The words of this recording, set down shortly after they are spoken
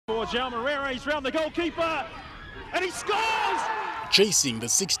for João Moreira. He's round the goalkeeper and he scores! Chasing the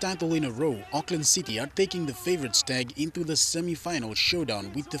sixth title in a row, Auckland City are taking the favourites tag into the semi-final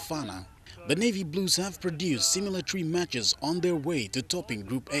showdown with Tefana. The Navy Blues have produced similar 3 matches on their way to topping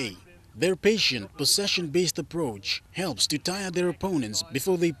Group A. Their patient, possession-based approach helps to tire their opponents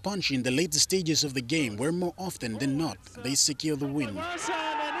before they punch in the later stages of the game, where more often than not they secure the win.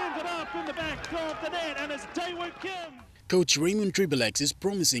 Coach Raymond Tribelex is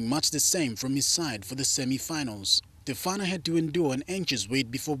promising much the same from his side for the semi-finals. Tefana had to endure an anxious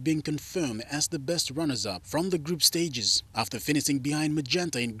wait before being confirmed as the best runners-up from the group stages. After finishing behind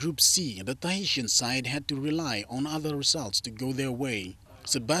Magenta in Group C, the Tahitian side had to rely on other results to go their way.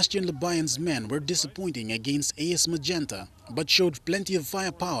 Sebastian Lebayan's men were disappointing against AS Magenta, but showed plenty of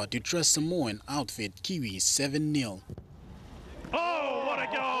firepower to trust Samoan outfit Kiwi 7-0. Oh, what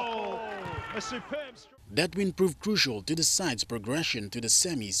a goal! A superb... That win proved crucial to the side's progression to the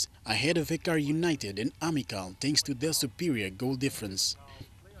semis, ahead of Hikari United and Amical thanks to their superior goal difference.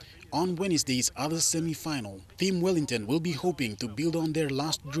 On Wednesday's other semi-final, Team Wellington will be hoping to build on their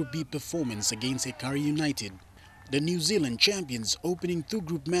last Group B performance against Hikari United. The New Zealand champions' opening 2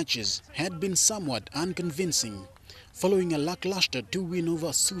 group matches had been somewhat unconvincing. Following a lackluster 2-win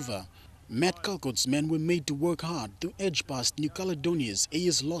over Suva, Matt Calcott's men were made to work hard to edge past New Caledonia's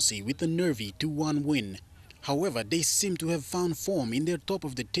AS Lossie with a nervy 2-1 win. However, they seem to have found form in their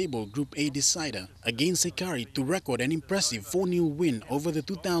top-of-the-table Group A decider against Hikari to record an impressive 4-0 win over the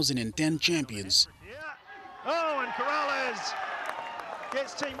 2010 champions. Oh, and Corrales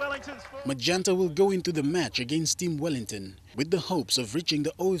gets Team Wellington's... Magenta will go into the match against Team Wellington with the hopes of reaching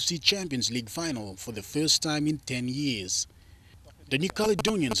the OFC Champions League final for the first time in 10 years. The New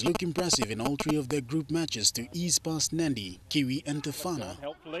Caledonians look impressive in all 3 of their group matches to ease past Nandi, Kiwi and Tefana.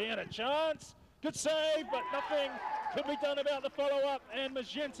 Helpfully, and a chance. Good save, but nothing could be done about the follow-up, and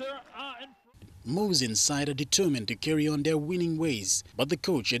Magenta are in... Mo's side are determined to carry on their winning ways, but the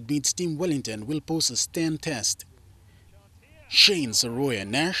coach admits Team Wellington will pose a stand test. Shane Soroya,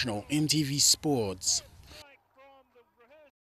 National EMTV Sports.